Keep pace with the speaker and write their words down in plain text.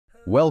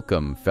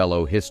Welcome,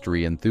 fellow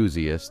history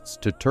enthusiasts,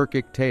 to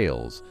Turkic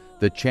Tales,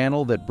 the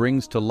channel that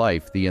brings to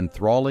life the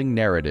enthralling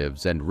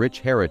narratives and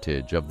rich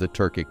heritage of the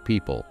Turkic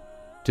people.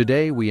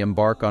 Today we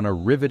embark on a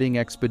riveting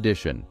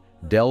expedition,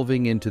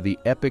 delving into the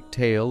epic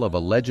tale of a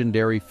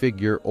legendary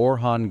figure,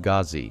 Orhan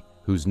Ghazi,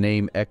 whose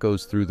name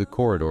echoes through the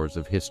corridors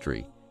of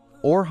history.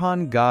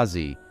 Orhan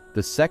Ghazi,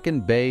 the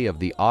Second Bey of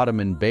the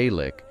Ottoman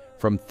Beylik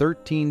from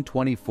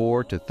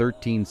 1324 to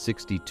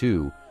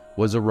 1362,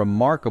 was a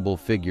remarkable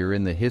figure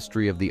in the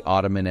history of the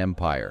Ottoman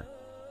Empire.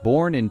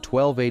 Born in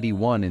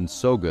 1281 in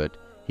Sogut,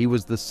 he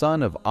was the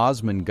son of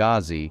Osman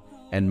Ghazi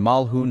and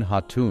Malhun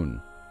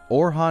Hatun.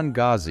 Orhan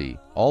Ghazi,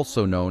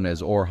 also known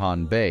as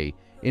Orhan Bey,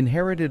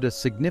 inherited a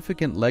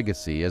significant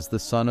legacy as the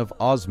son of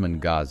Osman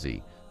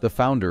Ghazi, the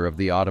founder of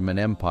the Ottoman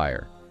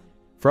Empire.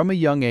 From a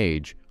young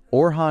age,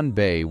 Orhan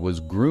Bey was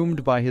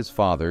groomed by his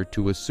father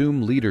to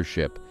assume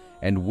leadership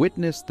and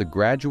witnessed the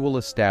gradual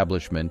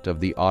establishment of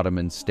the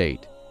Ottoman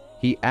state.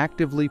 He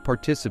actively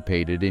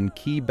participated in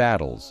key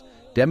battles,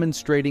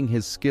 demonstrating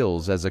his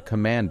skills as a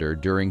commander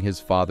during his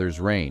father's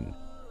reign.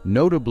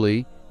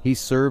 Notably, he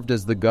served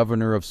as the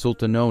governor of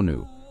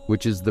Sultanonu,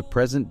 which is the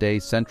present-day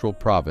central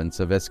province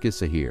of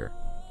Eskişehir.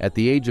 At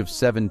the age of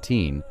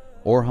 17,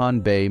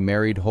 Orhan Bey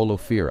married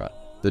Holofira,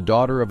 the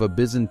daughter of a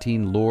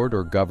Byzantine lord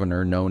or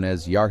governor known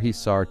as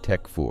Yarhisar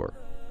Tekfur.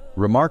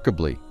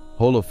 Remarkably,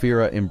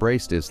 Holofira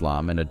embraced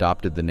Islam and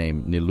adopted the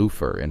name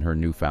Nilufar in her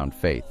newfound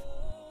faith.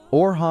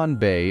 Orhan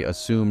Bey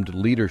assumed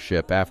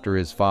leadership after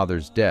his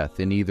father's death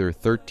in either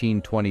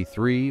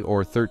 1323 or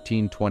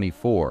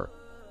 1324.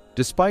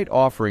 Despite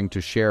offering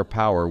to share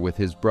power with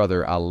his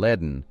brother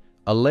Alaeddin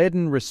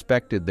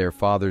respected their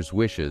father's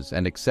wishes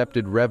and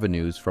accepted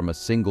revenues from a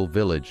single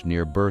village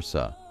near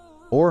Bursa.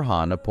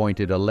 Orhan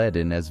appointed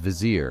Alaeddin as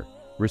vizier,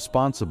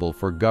 responsible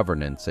for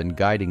governance and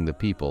guiding the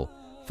people,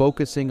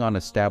 focusing on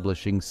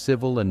establishing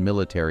civil and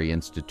military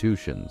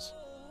institutions.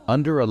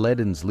 Under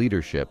Alaeddin's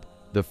leadership,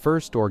 the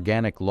first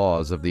organic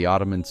laws of the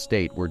Ottoman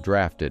state were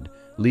drafted,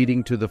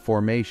 leading to the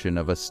formation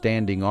of a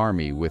standing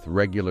army with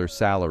regular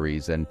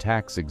salaries and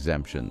tax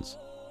exemptions.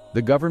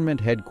 The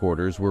government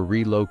headquarters were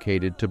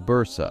relocated to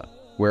Bursa,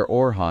 where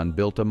Orhan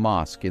built a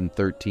mosque in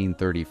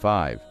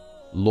 1335.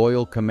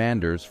 Loyal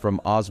commanders from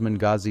Osman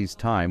Ghazi's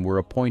time were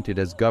appointed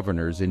as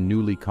governors in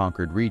newly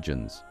conquered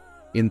regions.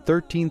 In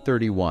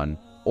 1331,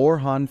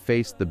 Orhan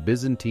faced the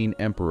Byzantine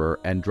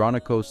Emperor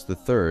Andronikos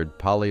III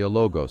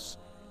Palaiologos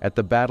at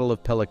the Battle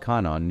of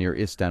Pelikanon near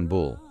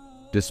Istanbul.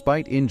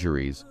 Despite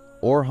injuries,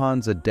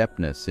 Orhan's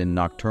adeptness in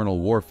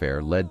nocturnal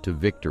warfare led to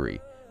victory,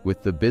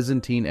 with the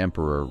Byzantine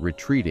emperor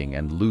retreating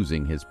and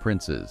losing his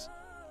princes.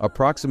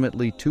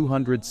 Approximately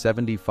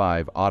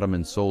 275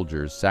 Ottoman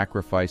soldiers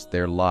sacrificed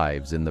their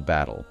lives in the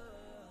battle.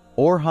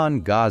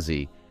 Orhan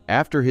Ghazi,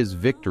 after his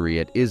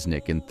victory at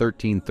Iznik in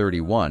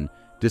 1331,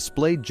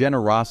 displayed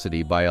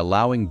generosity by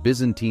allowing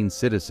Byzantine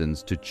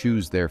citizens to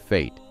choose their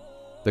fate.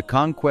 The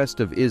conquest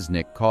of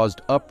Iznik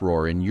caused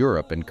uproar in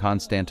Europe and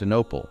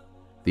Constantinople.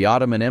 The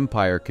Ottoman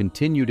Empire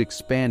continued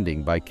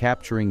expanding by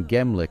capturing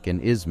Gemlik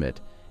and Izmit,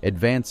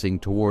 advancing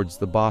towards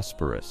the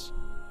Bosporus.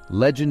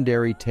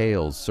 Legendary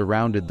tales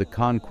surrounded the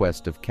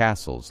conquest of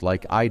castles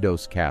like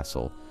Eidos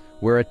Castle,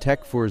 where a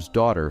Tekfur's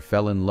daughter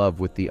fell in love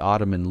with the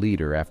Ottoman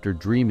leader after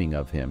dreaming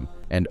of him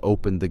and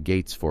opened the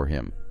gates for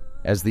him.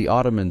 As the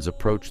Ottomans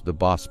approached the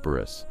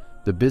Bosporus,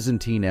 the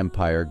Byzantine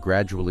Empire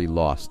gradually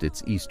lost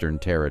its eastern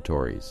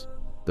territories.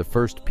 The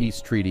first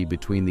peace treaty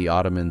between the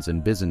Ottomans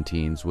and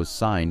Byzantines was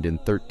signed in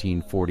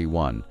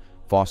 1341,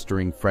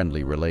 fostering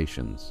friendly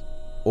relations.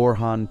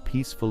 Orhan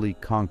peacefully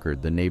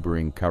conquered the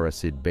neighboring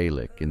Karasid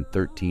Beylik in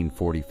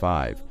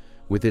 1345,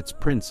 with its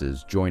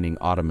princes joining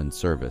Ottoman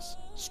service,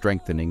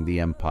 strengthening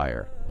the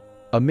empire.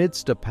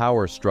 Amidst a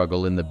power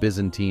struggle in the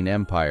Byzantine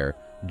Empire,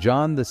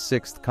 John VI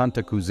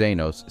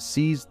Kantakouzenos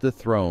seized the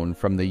throne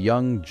from the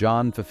young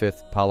John V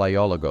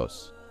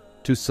Palaiologos.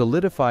 To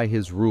solidify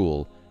his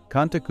rule,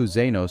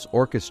 Kantakouzenos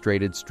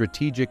orchestrated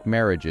strategic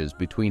marriages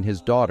between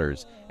his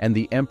daughters and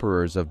the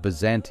emperors of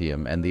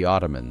Byzantium and the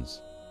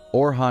Ottomans.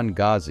 Orhan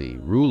Ghazi,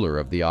 ruler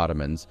of the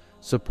Ottomans,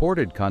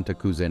 supported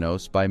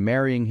Kantakouzenos by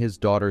marrying his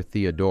daughter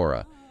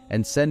Theodora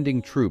and sending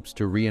troops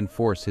to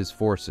reinforce his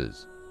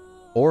forces.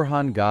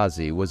 Orhan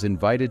Ghazi was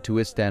invited to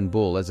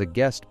Istanbul as a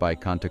guest by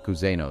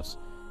Kantakouzenos,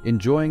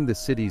 enjoying the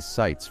city's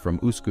sights from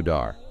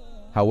Üsküdar.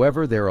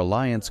 However, their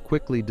alliance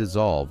quickly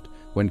dissolved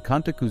when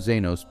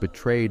Kantakouzenos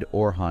betrayed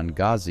Orhan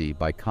Ghazi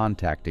by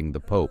contacting the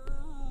Pope.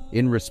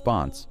 In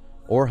response,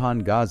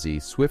 Orhan Ghazi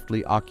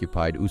swiftly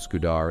occupied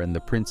Üsküdar and the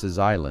Prince's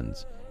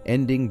Islands,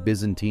 ending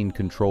Byzantine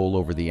control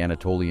over the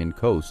Anatolian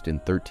coast in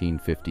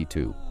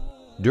 1352.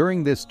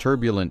 During this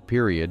turbulent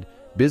period,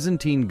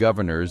 Byzantine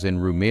governors in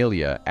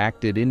Rumelia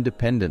acted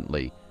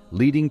independently,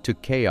 leading to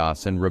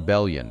chaos and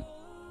rebellion.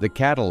 The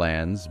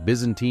Catalans,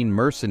 Byzantine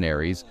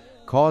mercenaries,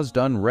 caused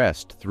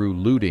unrest through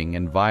looting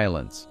and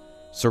violence.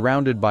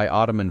 Surrounded by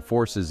Ottoman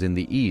forces in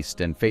the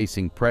east and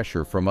facing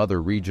pressure from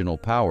other regional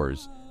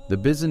powers, the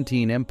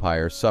Byzantine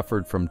Empire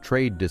suffered from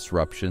trade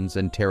disruptions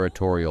and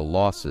territorial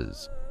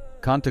losses.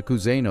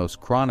 Kantakouzenos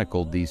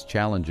chronicled these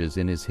challenges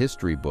in his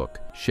history book,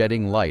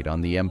 shedding light on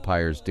the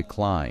empire's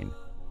decline.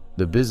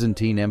 The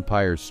Byzantine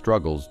Empire's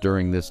struggles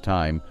during this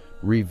time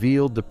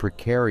revealed the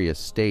precarious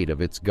state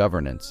of its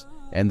governance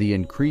and the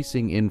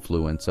increasing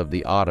influence of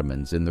the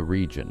Ottomans in the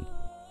region.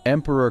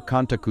 Emperor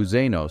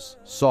Kantakouzenos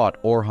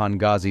sought Orhan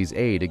Ghazi's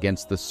aid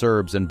against the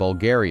Serbs and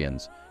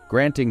Bulgarians,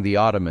 granting the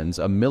Ottomans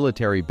a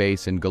military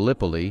base in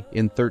Gallipoli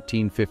in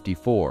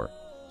 1354.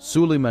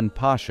 Suleiman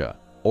Pasha,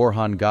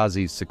 Orhan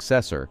Ghazi's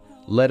successor,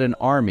 led an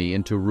army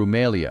into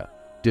Rumelia,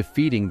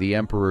 defeating the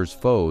emperor's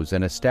foes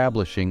and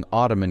establishing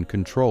Ottoman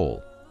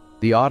control.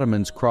 The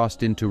Ottomans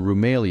crossed into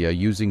Rumelia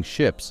using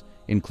ships,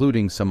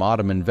 including some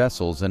Ottoman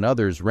vessels and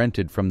others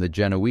rented from the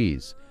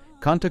Genoese.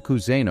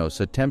 Kantakouzenos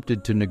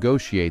attempted to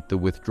negotiate the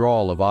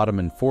withdrawal of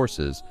Ottoman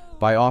forces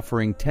by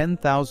offering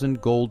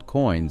 10,000 gold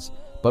coins,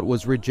 but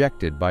was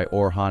rejected by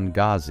Orhan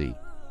Ghazi.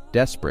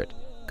 Desperate,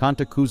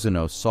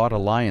 Kantakouzenos sought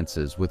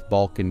alliances with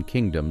Balkan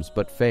kingdoms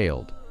but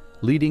failed,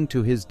 leading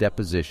to his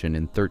deposition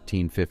in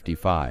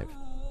 1355.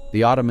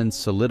 The Ottomans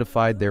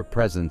solidified their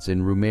presence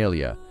in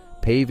Rumelia,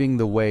 paving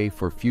the way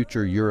for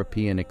future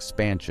European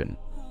expansion.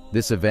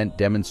 This event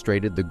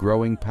demonstrated the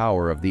growing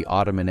power of the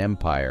Ottoman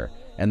Empire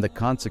and the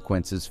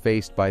consequences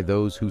faced by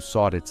those who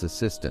sought its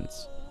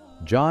assistance.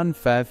 John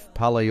V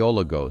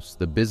Palaiologos,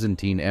 the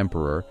Byzantine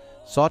emperor,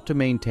 sought to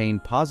maintain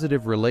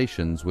positive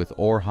relations with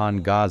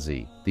Orhan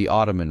Ghazi, the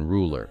Ottoman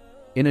ruler.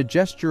 In a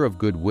gesture of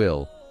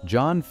goodwill,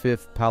 John V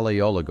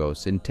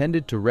Palaiologos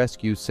intended to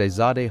rescue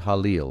Seyzade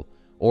Halil,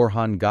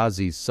 Orhan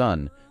Ghazi's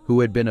son, who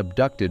had been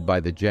abducted by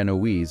the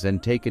Genoese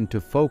and taken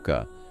to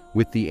Foça,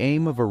 with the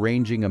aim of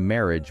arranging a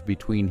marriage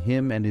between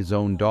him and his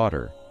own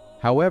daughter.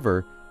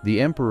 However,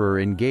 the emperor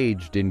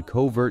engaged in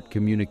covert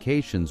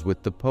communications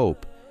with the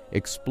Pope,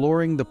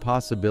 exploring the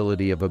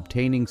possibility of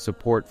obtaining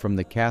support from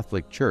the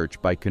Catholic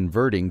Church by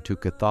converting to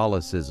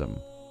Catholicism.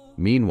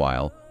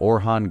 Meanwhile,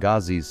 Orhan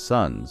Ghazi's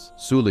sons,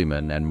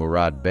 Suleiman and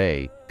Murad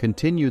Bey,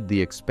 continued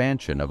the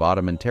expansion of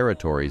Ottoman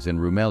territories in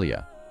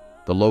Rumelia.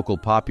 The local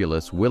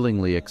populace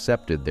willingly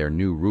accepted their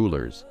new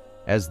rulers,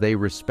 as they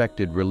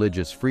respected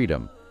religious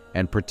freedom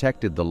and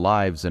protected the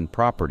lives and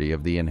property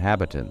of the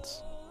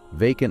inhabitants.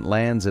 Vacant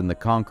lands in the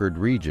conquered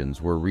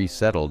regions were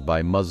resettled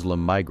by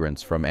Muslim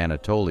migrants from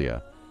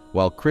Anatolia,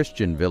 while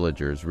Christian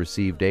villagers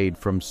received aid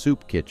from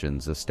soup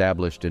kitchens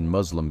established in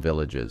Muslim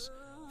villages,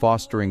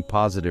 fostering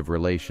positive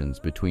relations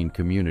between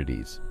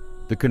communities.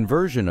 The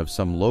conversion of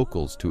some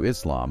locals to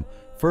Islam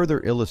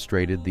further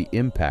illustrated the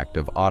impact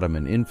of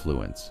Ottoman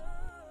influence.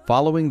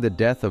 Following the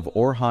death of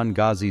Orhan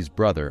Ghazi's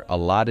brother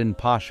Aladdin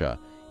Pasha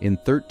in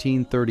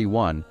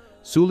 1331,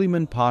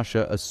 Suleiman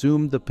Pasha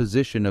assumed the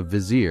position of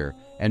vizier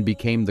and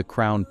became the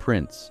crown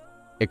prince.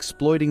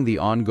 Exploiting the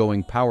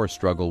ongoing power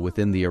struggle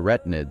within the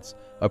Eretinids,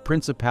 a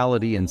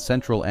principality in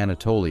central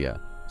Anatolia,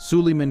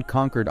 Suleiman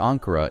conquered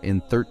Ankara in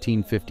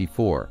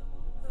 1354.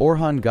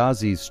 Orhan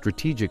Ghazi's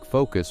strategic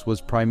focus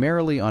was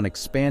primarily on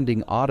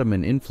expanding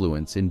Ottoman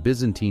influence in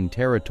Byzantine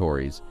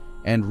territories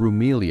and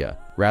Rumelia,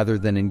 rather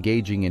than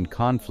engaging in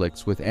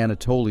conflicts with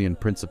Anatolian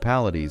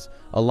principalities,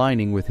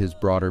 aligning with his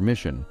broader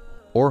mission.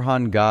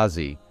 Orhan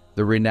Ghazi,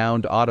 the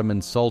renowned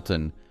Ottoman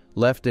Sultan,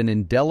 left an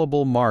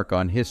indelible mark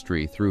on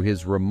history through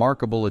his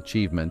remarkable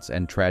achievements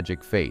and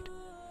tragic fate.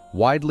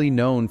 Widely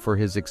known for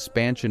his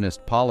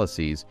expansionist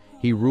policies,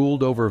 he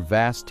ruled over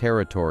vast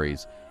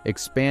territories,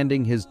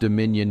 expanding his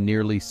dominion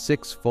nearly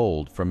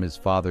sixfold from his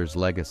father's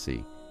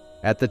legacy.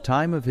 At the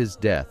time of his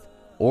death,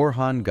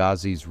 Orhan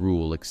Ghazi's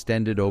rule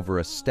extended over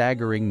a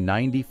staggering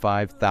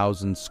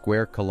 95,000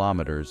 square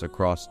kilometers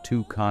across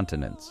 2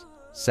 continents.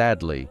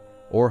 Sadly,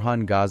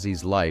 Orhan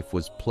Ghazi's life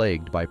was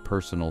plagued by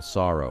personal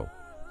sorrow.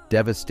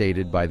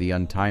 Devastated by the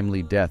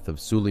untimely death of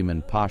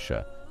Suleiman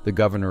Pasha, the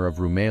governor of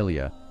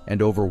Rumelia,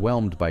 and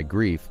overwhelmed by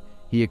grief,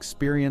 he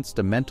experienced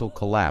a mental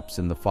collapse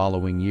in the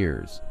following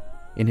years.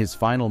 In his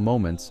final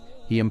moments,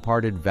 he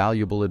imparted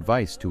valuable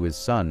advice to his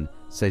son,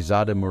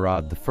 Seyzade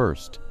Murad I,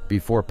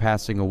 before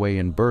passing away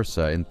in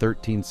Bursa in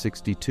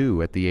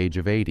 1362 at the age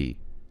of 80.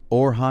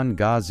 Orhan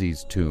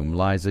Ghazi's tomb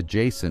lies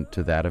adjacent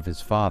to that of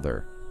his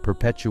father,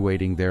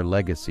 perpetuating their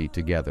legacy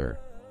together.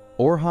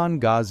 Orhan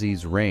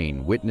Ghazi's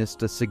reign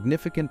witnessed a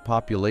significant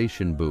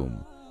population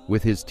boom,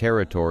 with his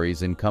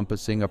territories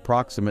encompassing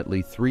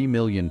approximately 3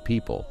 million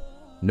people.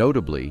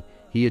 Notably,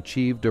 he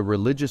achieved a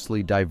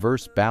religiously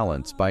diverse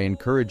balance by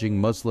encouraging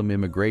Muslim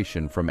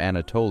immigration from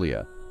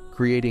Anatolia,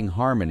 creating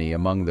harmony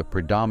among the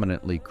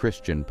predominantly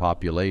Christian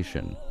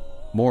population.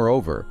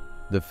 Moreover,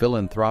 the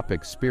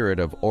philanthropic spirit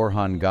of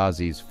Orhan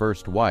Ghazi's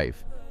first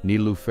wife,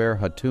 Niloufer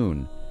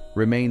Hatun,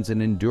 remains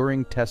an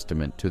enduring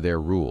testament to their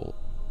rule.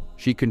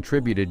 She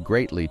contributed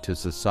greatly to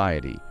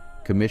society,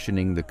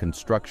 commissioning the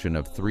construction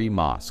of 3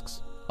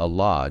 mosques, a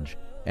lodge,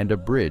 and a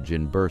bridge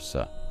in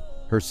Bursa.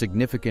 Her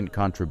significant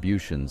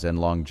contributions and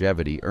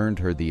longevity earned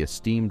her the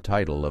esteemed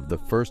title of the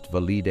first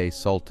Valide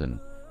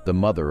Sultan, the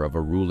mother of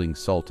a ruling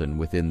sultan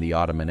within the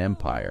Ottoman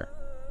Empire.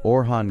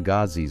 Orhan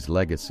Ghazi's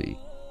legacy,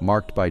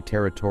 marked by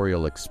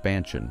territorial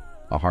expansion,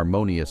 a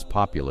harmonious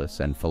populace,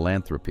 and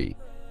philanthropy,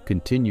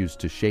 continues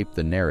to shape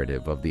the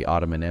narrative of the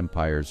Ottoman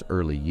Empire's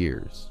early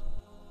years.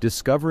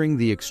 Discovering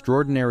the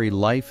extraordinary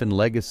life and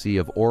legacy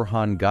of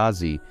Orhan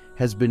Ghazi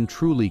has been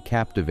truly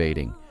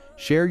captivating.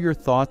 Share your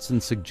thoughts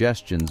and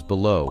suggestions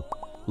below.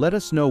 Let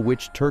us know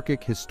which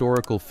Turkic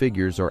historical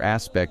figures or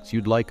aspects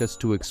you'd like us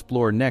to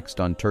explore next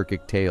on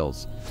Turkic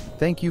Tales.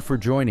 Thank you for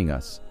joining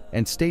us,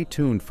 and stay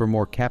tuned for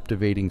more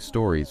captivating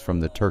stories from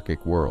the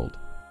Turkic world.